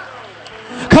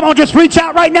 Come on, just reach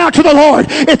out right now to the Lord.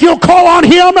 If you'll call on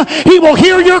him, he will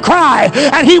hear your cry,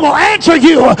 and he will answer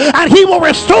you, and he will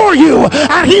restore you,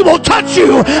 and he will touch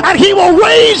you, and he will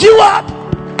raise you up.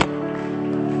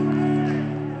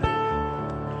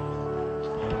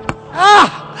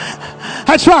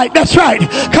 That's right. That's right.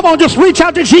 Come on, just reach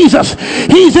out to Jesus.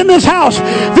 He's in this house.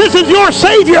 This is your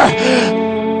Savior,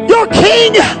 your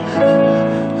King,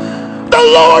 the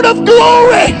Lord of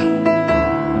glory.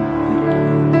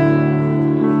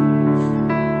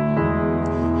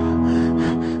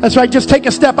 That's right. Just take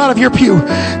a step out of your pew.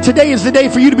 Today is the day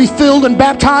for you to be filled and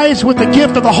baptized with the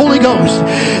gift of the Holy Ghost.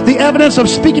 The evidence of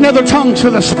speaking other tongues, for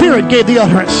the Spirit gave the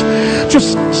utterance.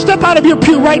 Just step out of your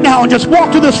pew right now and just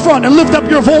walk to this front and lift up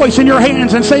your voice in your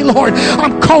hands and say, Lord,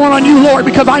 I'm calling on you, Lord,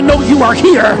 because I know you are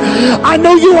here. I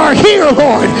know you are here,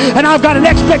 Lord. And I've got an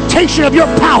expectation of your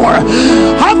power.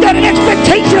 I've got an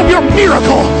expectation of your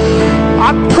miracle.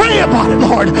 I pray about it,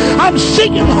 Lord. I'm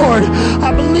seeking, Lord.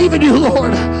 I believe in you,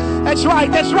 Lord. That's right.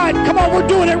 That's right. Come on, we're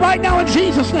doing it right now in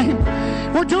Jesus' name.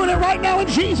 We're doing it right now in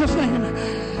Jesus' name.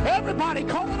 Everybody,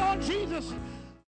 call